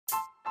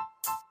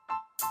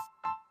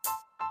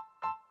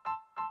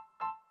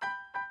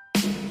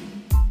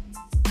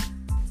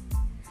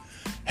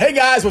Hey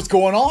guys, what's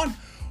going on?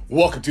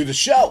 Welcome to the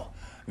show.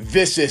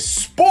 This is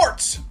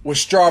Sports with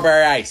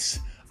Strawberry Ice.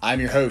 I'm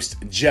your host,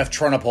 Jeff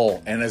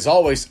Trunapole, and as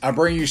always, I'm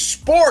bringing you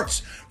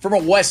sports from a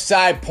West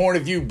Side point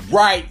of view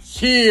right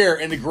here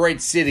in the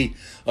great city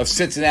of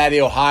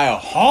Cincinnati, Ohio,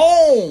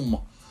 home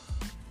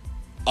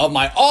of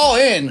my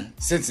all-in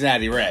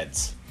Cincinnati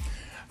Reds.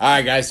 All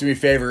right, guys, do me a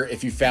favor.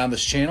 If you found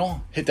this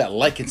channel, hit that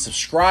like and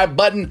subscribe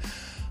button.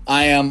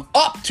 I am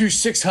up to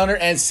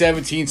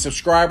 617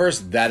 subscribers.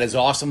 That is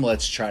awesome.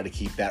 Let's try to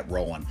keep that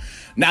rolling.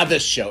 Now,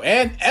 this show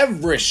and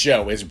every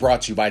show is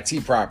brought to you by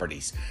T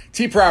Properties.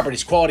 T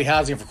Properties, quality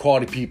housing for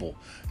quality people.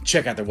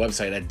 Check out their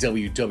website at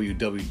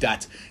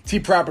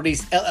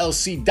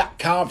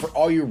www.tpropertiesllc.com for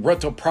all your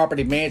rental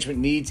property management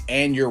needs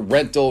and your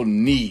rental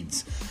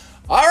needs.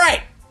 All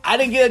right, I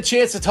didn't get a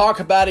chance to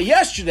talk about it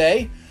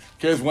yesterday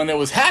because when it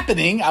was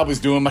happening, I was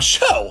doing my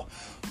show.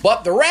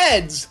 But the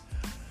Reds,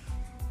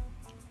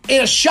 in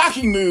a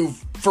shocking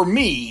move for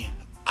me,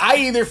 I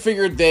either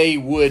figured they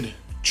would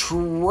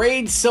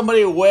trade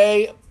somebody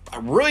away. I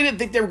really didn't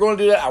think they were going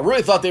to do that. I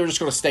really thought they were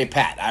just going to stay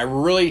pat. I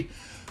really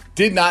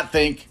did not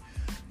think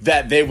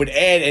that they would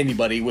add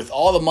anybody with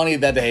all the money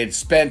that they had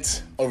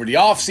spent over the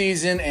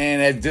offseason,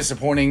 and as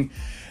disappointing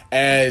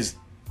as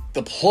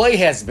the play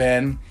has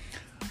been,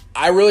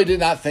 I really did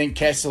not think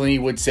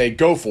Castellini would say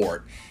go for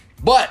it.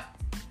 But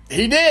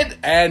he did,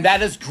 and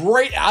that is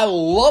great. I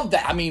love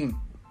that. I mean,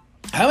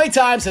 how many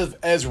times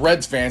as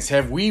Reds fans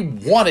have we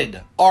wanted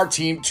our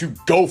team to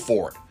go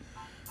for it?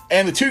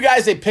 And the two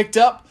guys they picked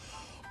up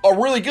are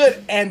really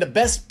good. And the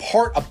best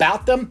part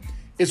about them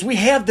is we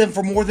have them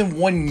for more than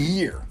 1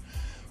 year.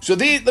 So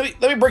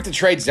let me break the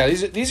trades down.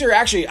 These are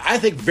actually, I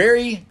think,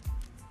 very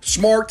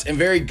smart and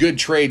very good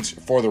trades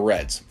for the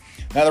Reds.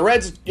 Now, the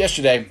Reds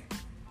yesterday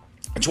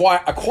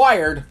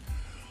acquired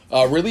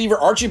reliever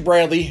Archie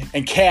Bradley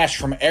and cash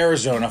from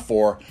Arizona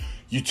for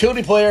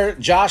utility player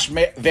Josh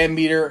Van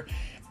Meter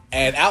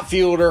and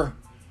outfielder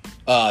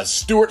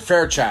Stuart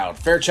Fairchild.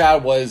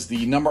 Fairchild was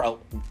the number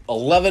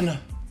 11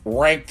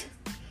 ranked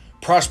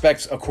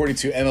prospects according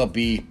to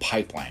MLB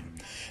Pipeline.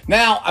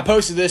 Now, I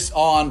posted this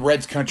on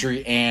Reds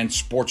Country and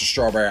Sports with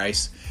Strawberry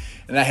Ice,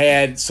 and I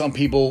had some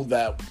people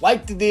that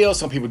liked the deal,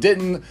 some people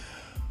didn't.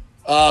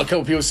 A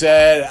couple people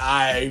said,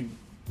 I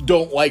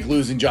don't like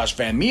losing Josh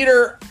Van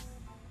Meter.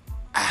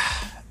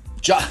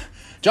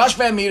 Josh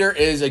Van Meter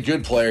is a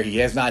good player. He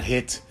has not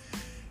hit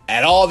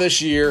at all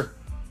this year.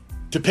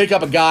 To pick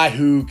up a guy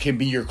who can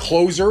be your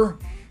closer,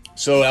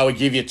 so I would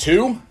give you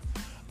 2.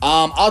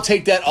 I'll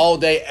take that all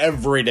day,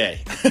 every day.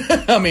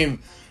 I mean,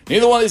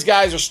 neither one of these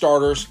guys are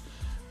starters.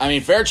 I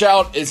mean,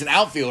 Fairchild is an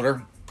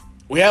outfielder.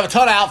 We have a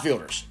ton of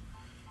outfielders.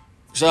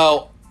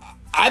 So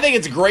I think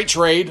it's a great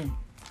trade.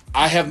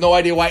 I have no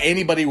idea why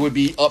anybody would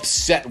be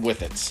upset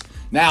with it.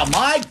 Now,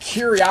 my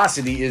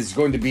curiosity is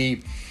going to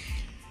be,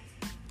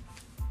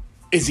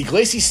 is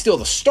Iglesias still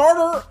the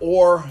starter,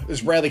 or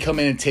does Bradley come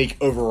in and take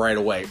over right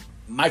away?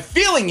 My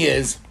feeling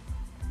is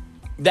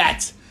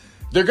that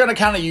they're going to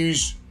kind of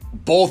use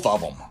both of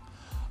them.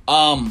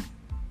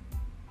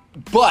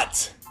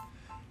 But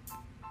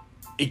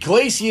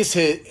Iglesias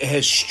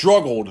has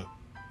struggled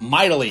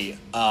mightily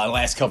the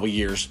last couple of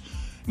years.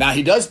 Now,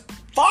 he does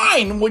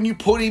fine when you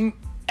put him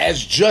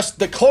as just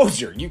the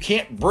closer. You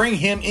can't bring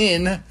him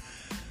in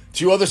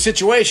to other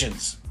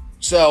situations.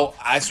 So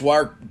that's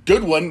why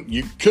Goodwin,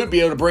 you could be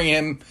able to bring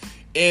him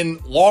in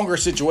longer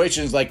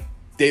situations like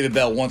David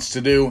Bell wants to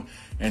do,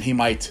 and he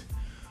might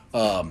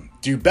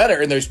do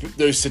better in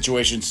those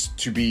situations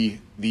to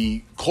be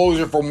the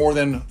closer for more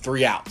than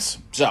 3 outs.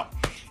 So,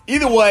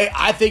 either way,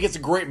 I think it's a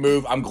great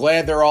move. I'm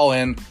glad they're all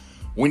in.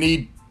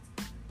 We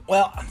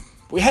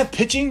have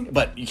pitching,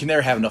 but you can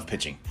never have enough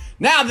pitching.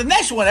 Now, the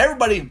next one,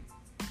 everybody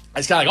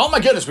is kind of like, oh my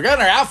goodness, we got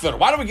an outfielder.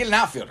 Why don't we get an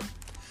outfielder?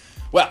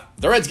 Well,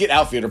 the Reds get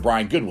outfielder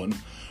Brian Goodwin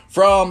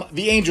from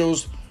the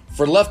Angels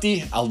for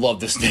lefty. I love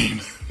this name.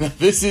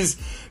 This is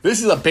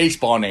a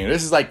baseball name.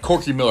 This is like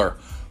Corky Miller.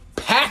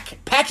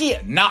 Packy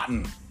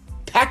Naughton.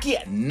 Packy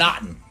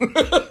Naughton.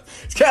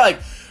 It's kind of like,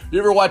 you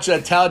ever watch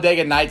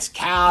Talladega Nights,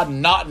 Cal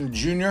Naughton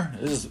Jr.?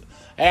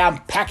 I'm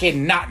Packy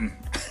Naughton.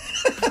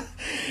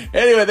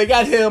 Anyway, they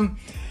got him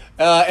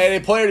and a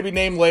player to be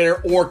named later,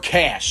 or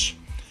cash.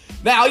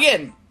 Now,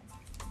 again,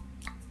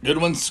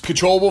 Goodwin's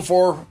controllable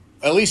for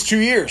at least 2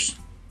 years.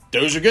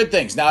 Those are good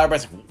things. Now,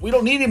 everybody's like, we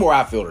don't need any more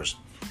outfielders.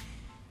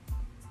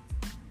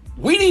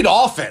 We need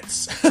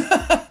offense.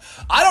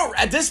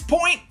 At this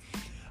point,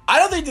 I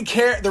don't think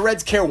the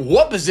Reds care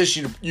what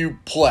position you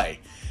play.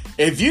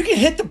 If you can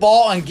hit the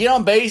ball and get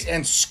on base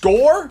and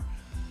score,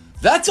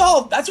 that's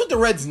all. That's what the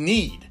Reds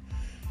need.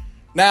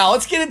 Now,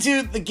 let's get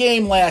into the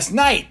game last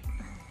night.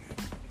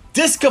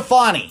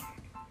 DeSclafani,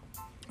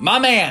 my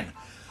man.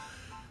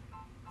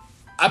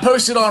 I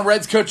posted on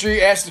Reds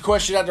Country, asked the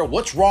question out there,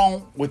 what's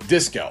wrong with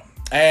Disco?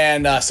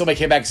 And somebody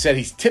came back and said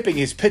he's tipping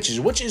his pitches,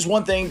 which is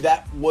one thing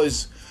that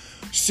was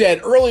said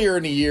earlier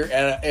in the year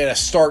at a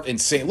start in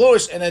St.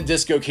 Louis, and then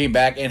Disco came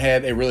back and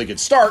had a really good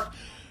start,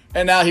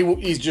 and now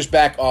he's just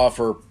back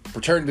for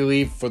paternity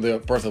leave for the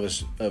birth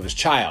of his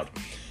child.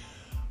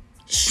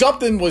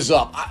 Something was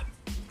up.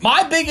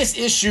 My biggest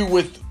issue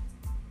with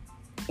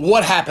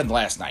what happened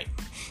last night.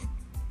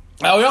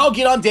 Now, we all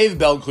get on David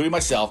Bell, including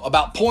myself,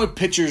 about pulling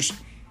pitchers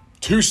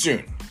too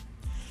soon.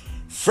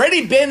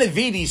 Freddie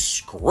Benavides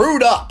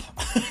screwed up.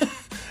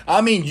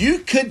 I mean, you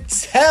could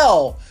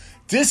tell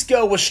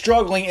Disco was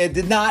struggling and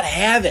did not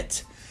have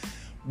it.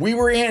 We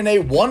were in a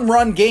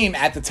one-run game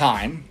at the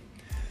time.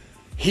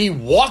 He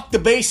walked the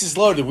bases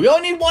loaded. We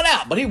only need one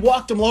out, but he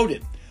walked them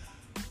loaded.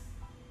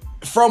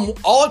 From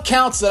all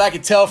accounts that I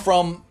could tell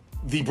from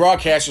the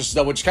broadcasters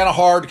stuff, which is kind of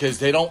hard because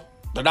they're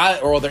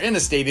in the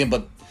stadium,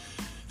 but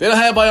they don't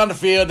have anybody on the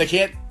field. They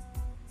can't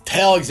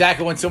tell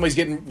exactly when somebody's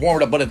getting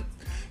warmed up. But it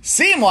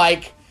seemed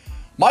like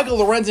Michael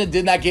Lorenzen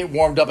did not get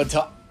warmed up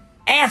until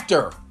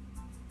after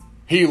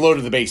he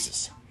loaded the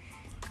bases.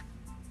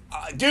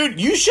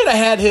 Dude, you should have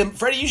had him,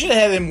 Freddie, you should have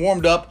had him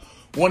warmed up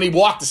when he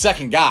walked the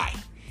second guy,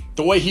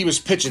 the way he was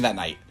pitching that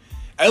night.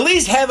 At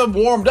least have him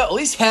warmed up. At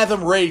least have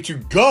him ready to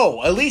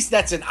go. At least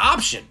that's an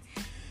option.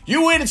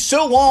 You waited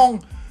so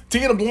long to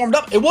get him warmed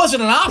up. It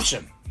wasn't an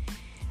option.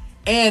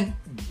 And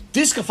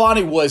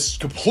DeSclafani was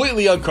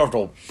completely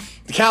uncomfortable.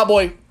 The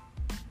Cowboy,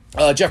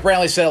 Jeff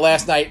Brantley, said it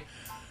last night.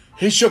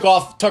 He shook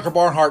off Tucker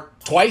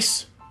Barnhart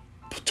twice.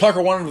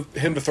 Tucker wanted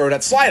him to throw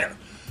that slider.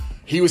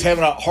 He was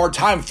having a hard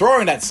time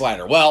throwing that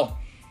slider. Well,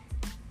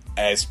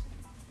 as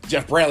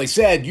Jeff Brantley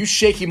said, you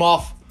shake him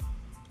off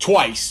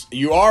twice.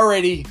 You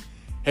already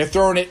have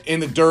thrown it in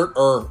the dirt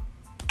or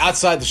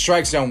outside the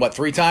strike zone,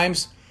 3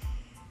 times?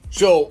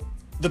 So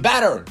the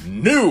batter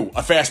knew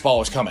a fastball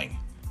was coming.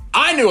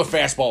 I knew a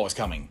fastball was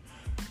coming,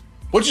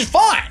 which is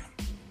fine.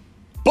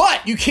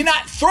 But you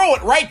cannot throw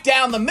it right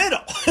down the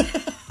middle.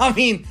 I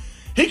mean,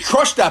 he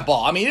crushed that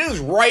ball. I mean, it was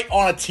right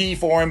on a tee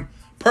for him,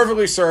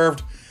 perfectly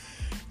served.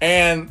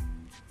 And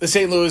the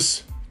St.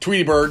 Louis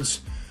Tweety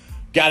Birds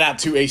got out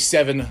to a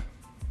 7-1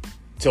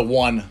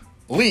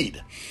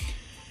 lead.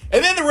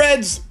 And then the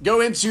Reds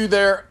go into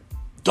their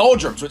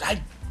doldrums, which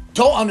I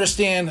don't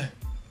understand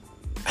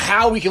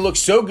how we can look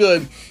so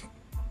good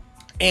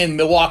in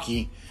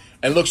Milwaukee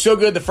and look so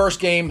good the first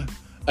game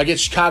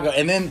against Chicago.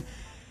 And then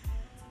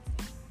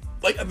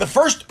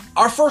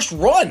our first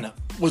run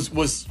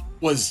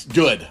was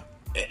good.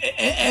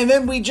 And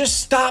then we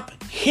just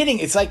stop hitting.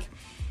 It's like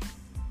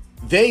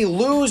they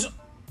lose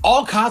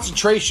all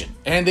concentration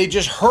and they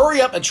just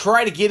hurry up and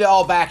try to get it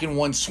all back in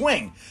one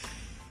swing.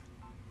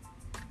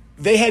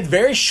 They had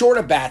very short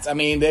at bats. I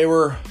mean, it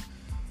was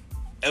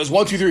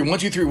 1-2-3,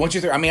 1-2-3,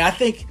 1-2-3. I mean, I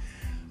think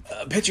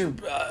pitcher,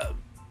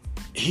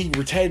 he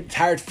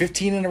retired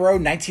 15 in a row,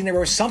 19 in a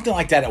row, something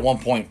like that at one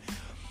point.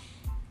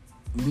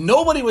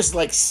 Nobody was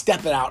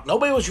stepping out.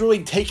 Nobody was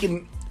really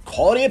taking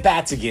quality at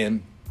bats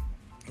again.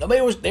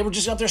 They were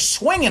just out there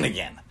swinging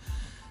again.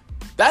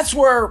 That's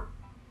where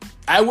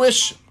I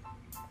wish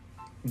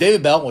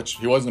David Bell, which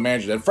he wasn't the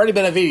manager then, Freddie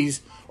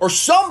Benavides, or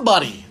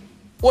somebody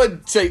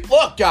would say,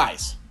 look,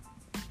 guys,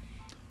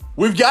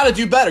 we've got to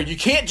do better. You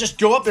can't just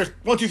go up there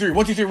 1-2-3,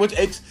 1-2-3, 1.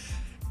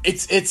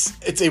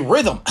 It's a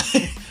rhythm.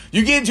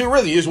 You get into a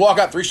rhythm. You just walk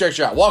out 3 strikes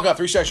shot. Walk out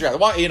 3 strikes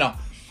shot.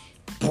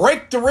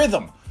 Break the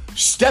rhythm.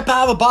 Step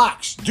out of the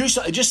box. Do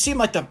something. It just seemed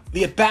like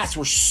the at bats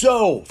were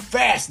so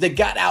fast. They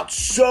got out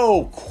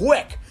so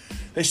quick.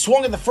 They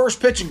swung at the first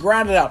pitch and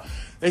grounded out.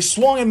 They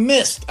swung and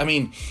missed. I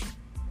mean,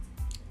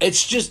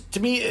 it's just, to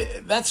me,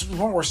 that's the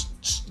point where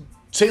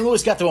St.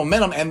 Louis got the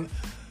momentum, and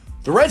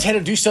the Reds had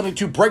to do something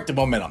to break the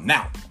momentum.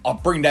 Now, I'll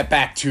bring that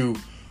back to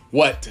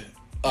what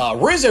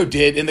Rizzo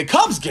did in the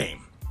Cubs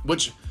game,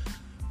 which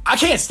I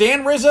can't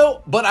stand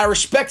Rizzo, but I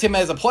respect him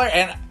as a player,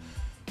 and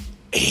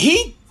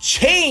he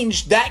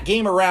changed that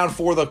game around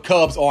for the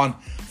Cubs on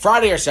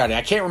Friday or Saturday.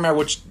 I can't remember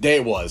which day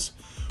it was,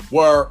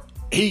 where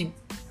he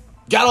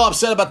got all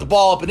upset about the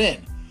ball up and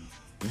in.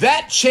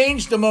 That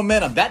changed the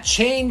momentum. That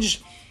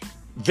changed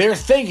their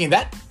thinking.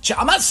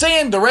 I'm not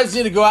saying the Reds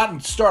need to go out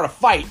and start a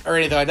fight or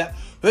anything like that,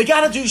 but they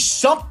got to do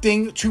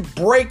something to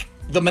break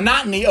the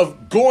monotony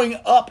of going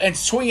up and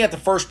swinging at the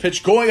first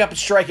pitch, going up and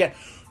striking out.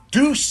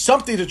 Do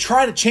something to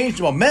try to change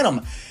the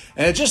momentum.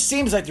 And it just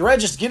seems like the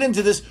Reds just get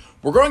into this,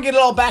 we're going to get it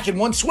all back in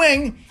one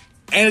swing,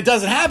 and it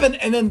doesn't happen,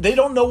 and then they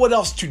don't know what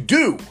else to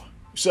do.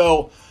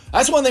 So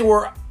that's one thing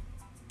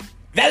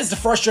that is the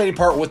frustrating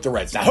part with the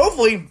Reds. Now,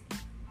 hopefully,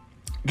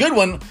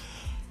 Goodwin,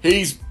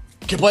 he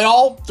can play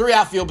all 3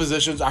 outfield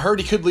positions. I heard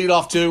he could lead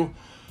off too.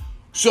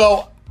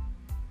 So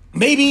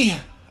maybe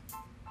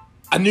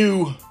a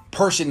new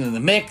person in the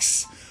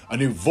mix, a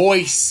new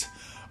voice,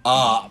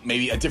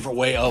 maybe a different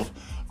way of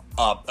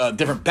a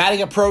different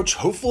batting approach,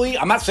 hopefully.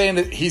 I'm not saying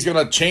that he's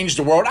going to change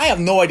the world. I have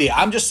no idea.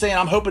 I'm just saying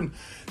I'm hoping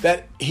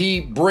that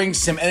he brings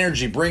some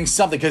energy, brings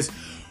something. Because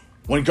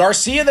when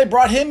Garcia, they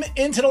brought him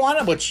into the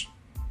lineup, which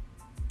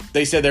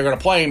they said they're going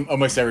to play him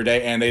almost every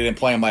day, and they didn't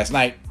play him last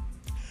night.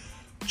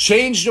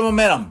 Changed the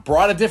momentum,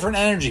 brought a different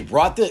energy,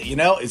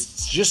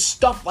 it's just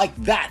stuff like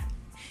that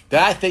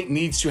I think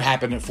needs to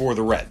happen for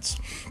the Reds.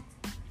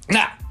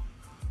 Now,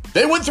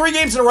 they win 3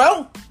 games in a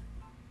row.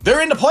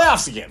 They're in the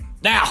playoffs again.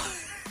 Now,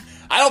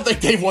 I don't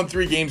think they've won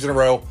 3 games in a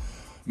row.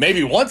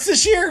 Maybe once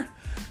this year.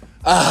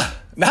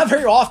 Not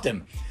very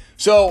often.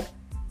 So,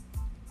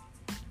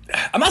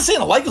 I'm not saying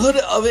the likelihood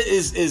of it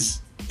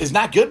is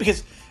not good,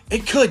 because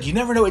it could. You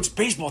never know. It's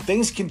baseball.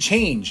 Things can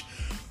change.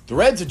 The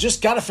Reds have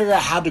just got to figure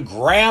out how to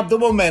grab the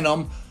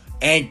momentum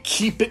and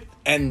keep it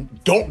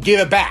and don't give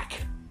it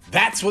back.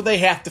 That's what they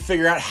have to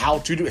figure out how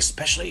to do,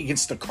 especially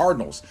against the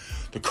Cardinals.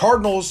 The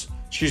Cardinals,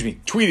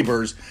 Tweety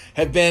Birds,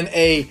 have been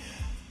a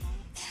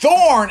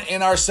thorn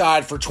in our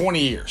side for 20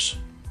 years.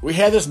 We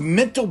had this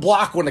mental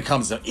block when it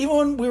comes to, even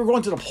when we were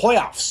going to the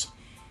playoffs,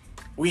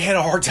 we had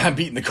a hard time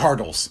beating the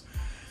Cardinals.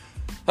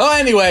 Well,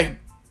 anyway,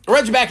 the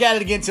Reds are back at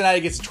it again tonight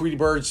against the Tweety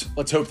Birds.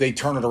 Let's hope they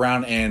turn it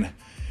around and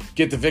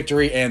get the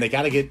victory, and they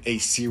got to get a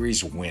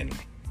series win.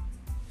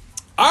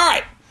 All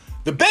right,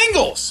 the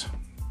Bengals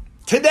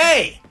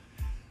today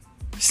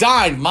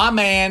signed my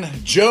man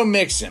Joe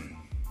Mixon.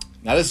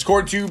 Now, this is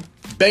according to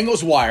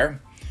Bengals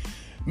Wire.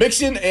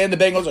 Mixon and the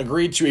Bengals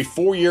agreed to a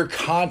 4-year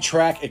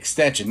contract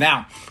extension.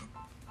 Now,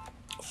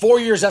 4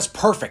 years, that's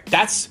perfect.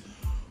 That's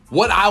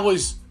what I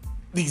was,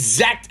 the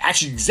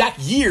exact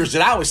years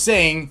that I was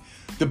saying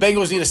the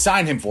Bengals need to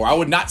sign him for. I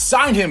would not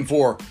sign him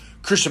for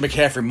Christian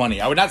McCaffrey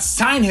money. I would not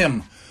sign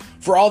him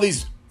for all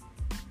these,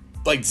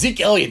 like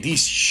Zeke Elliott,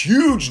 these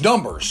huge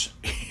numbers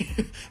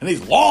and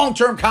these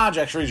long-term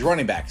contracts for these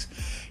running backs.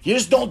 You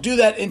just don't do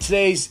that in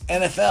today's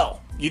NFL.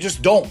 You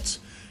just don't.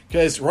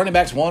 Because running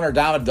backs, one, are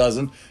down a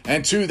dozen,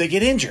 and two, they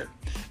get injured.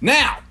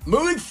 Now,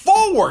 moving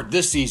forward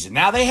this season,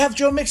 now they have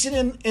Joe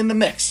Mixon in the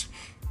mix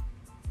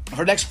for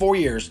the next 4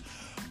 years.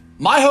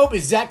 My hope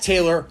is Zach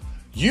Taylor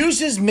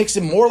uses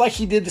Mixon more like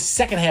he did the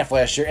second half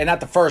last year and not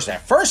the first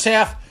half. First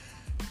half,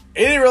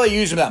 it didn't really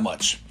use him that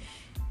much.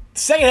 The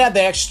second half,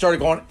 they actually started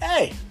going,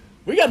 hey,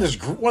 we got this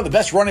one of the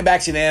best running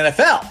backs in the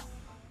NFL.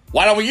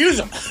 Why don't we use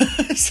him?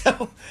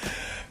 So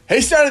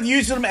he started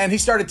using him, and he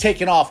started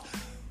taking off.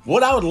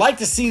 What I would like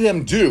to see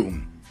them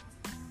do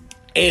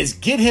is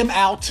get him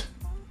out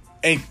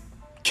and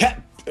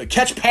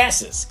catch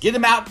passes. Get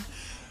him out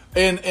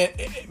and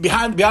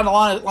behind the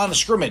line of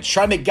scrimmage.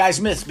 Try to make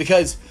guys miss,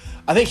 because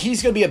I think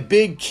he's going to be a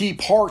big key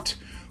part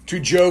to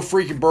Joe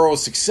freaking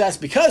Burrow's success,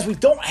 because we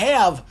don't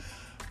have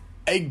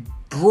a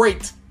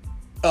great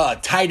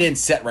tight end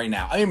set right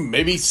now. I mean,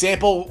 maybe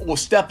Sample will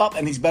step up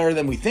and he's better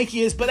than we think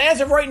he is, but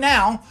as of right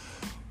now,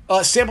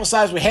 sample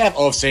size we have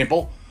of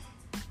Sample,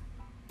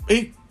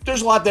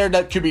 there's a lot there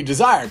that could be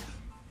desired.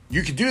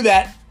 You could do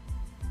that.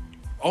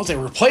 I won't say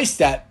replace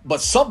that,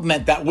 but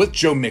supplement that with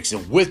Joe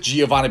Mixon, with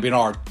Giovanni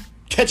Bernard,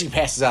 catching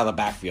passes out of the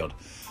backfield.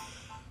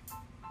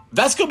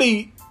 That's going to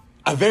be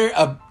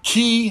a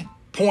key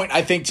point,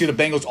 I think, to the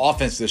Bengals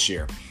offense this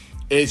year,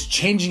 is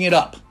changing it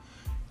up.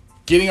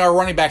 Getting our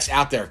running backs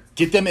out there.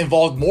 Get them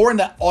involved more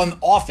on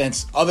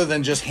offense other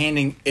than just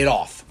handing it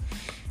off.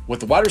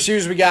 With the wide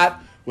receivers we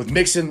got, with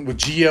Mixon, with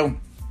Gio,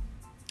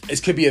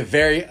 this could be a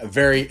very,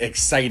 very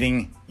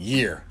exciting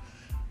year.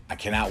 I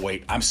cannot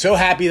wait. I'm so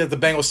happy that the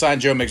Bengals signed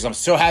Joe Mixon. I'm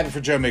so happy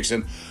for Joe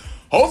Mixon.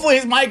 Hopefully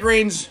his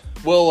migraines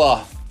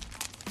will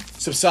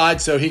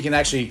subside so he can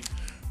actually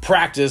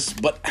practice.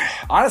 But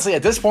honestly,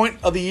 at this point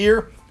of the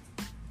year,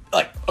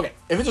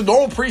 if it's a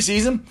normal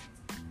preseason,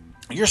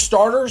 your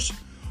starters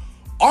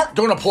aren't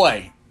going to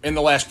play in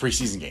the last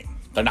preseason game.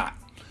 They're not,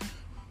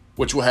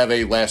 which will have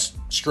a last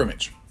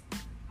scrimmage.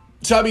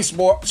 So I'd be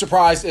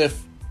surprised if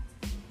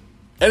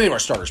any of our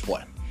starters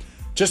play,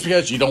 just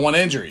because you don't want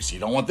injuries. You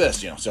don't want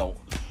this, So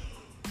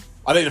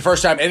I think the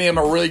first time any of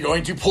them are really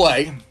going to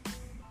play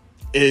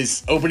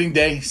is opening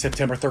day,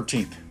 September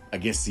 13th,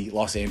 against the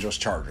Los Angeles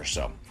Chargers.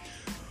 So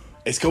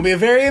it's going to be a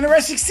very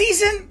interesting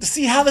season to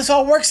see how this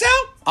all works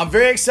out. I'm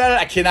very excited.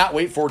 I cannot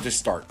wait for it to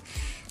start.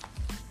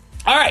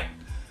 All right.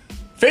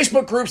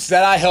 Facebook groups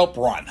that I help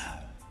run,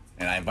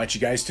 and I invite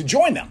you guys to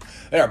join them.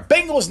 They are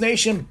Bengals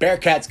Nation,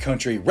 Bearcats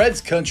Country,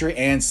 Reds Country,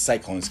 and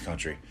Cyclones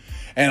Country.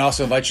 And I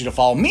also invite you to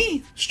follow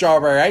me,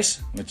 Strawberry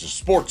Ice, which is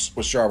Sports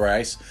with Strawberry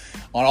Ice,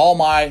 on all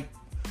my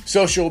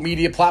social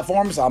media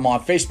platforms. I'm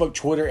on Facebook,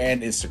 Twitter,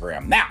 and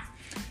Instagram. Now,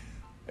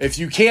 if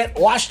you can't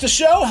watch the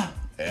show,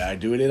 I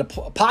do it in a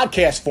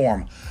podcast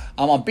form.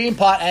 I'm on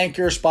Beanpot,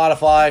 Anchor,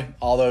 Spotify,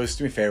 all those.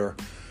 Do me a favor.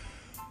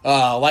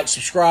 Like,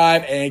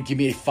 subscribe, and give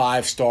me a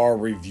 5-star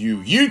review.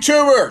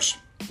 YouTubers!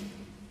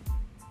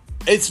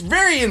 It's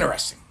very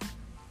interesting.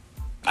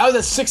 I was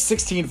at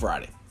 616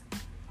 Friday.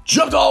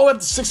 Jumped all the way up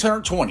to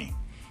 620.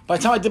 By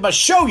the time I did my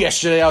show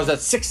yesterday, I was at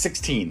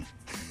 616.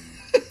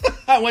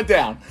 I went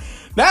down.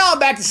 Now I'm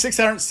back to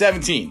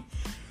 617.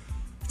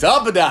 It's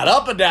up and down,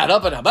 up and down,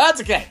 up and down. But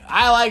that's okay.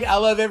 I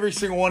love every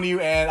single one of you,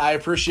 and I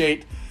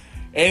appreciate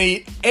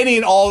any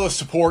and all the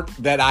support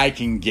that I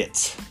can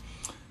get.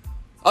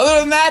 Other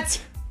than that,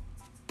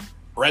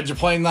 Reds are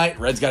playing tonight.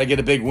 Reds got to get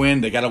a big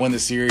win. They got to win the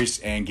series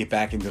and get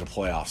back into the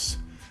playoffs.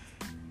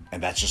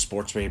 And that's just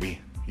sports,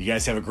 baby. You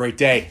guys have a great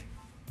day.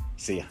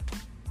 See ya.